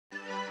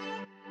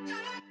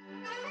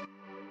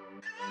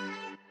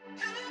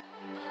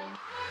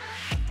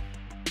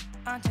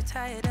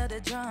tired of the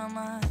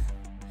drama.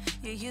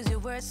 You use your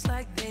words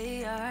like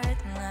they are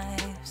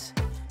knives.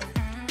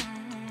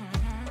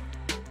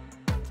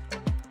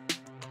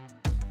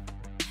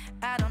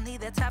 I don't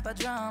need that type of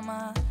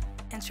drama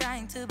and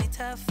trying to be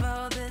tough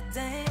all the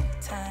damn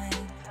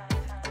time.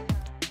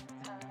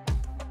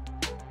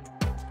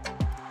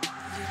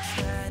 You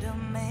try to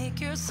make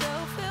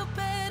yourself feel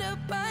better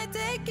by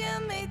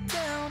taking me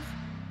down.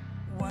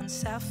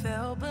 Once I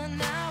fell, but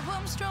now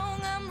I'm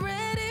strong, I'm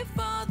ready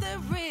for the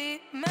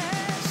rematch.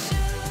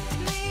 Shoot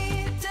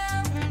me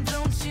down,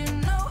 don't you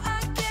know I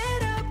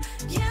get up?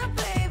 Yeah,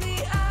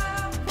 baby,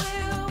 I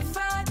will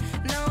fight.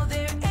 No,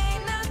 there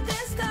ain't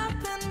nothing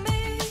stopping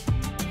me.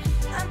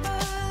 I'm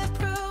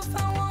bulletproof,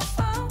 I won't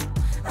fall.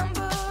 I'm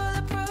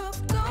bulletproof,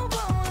 go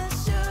on and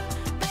shoot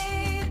me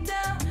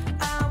down.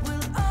 I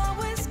will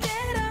always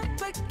get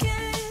up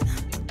again.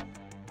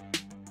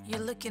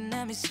 You're looking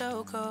at me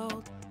so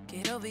cold.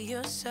 Get over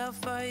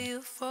yourself, are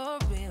you for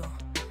real?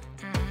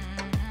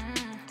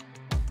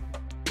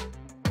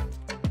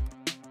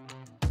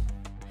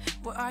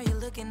 Why are you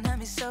looking at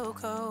me so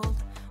cold?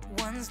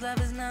 One's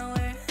love is now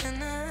we're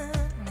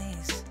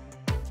enemies.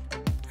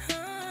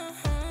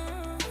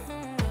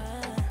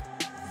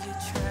 You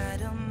try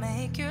to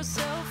make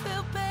yourself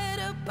feel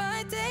better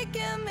by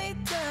taking me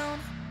down.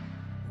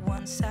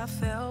 Once I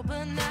fell,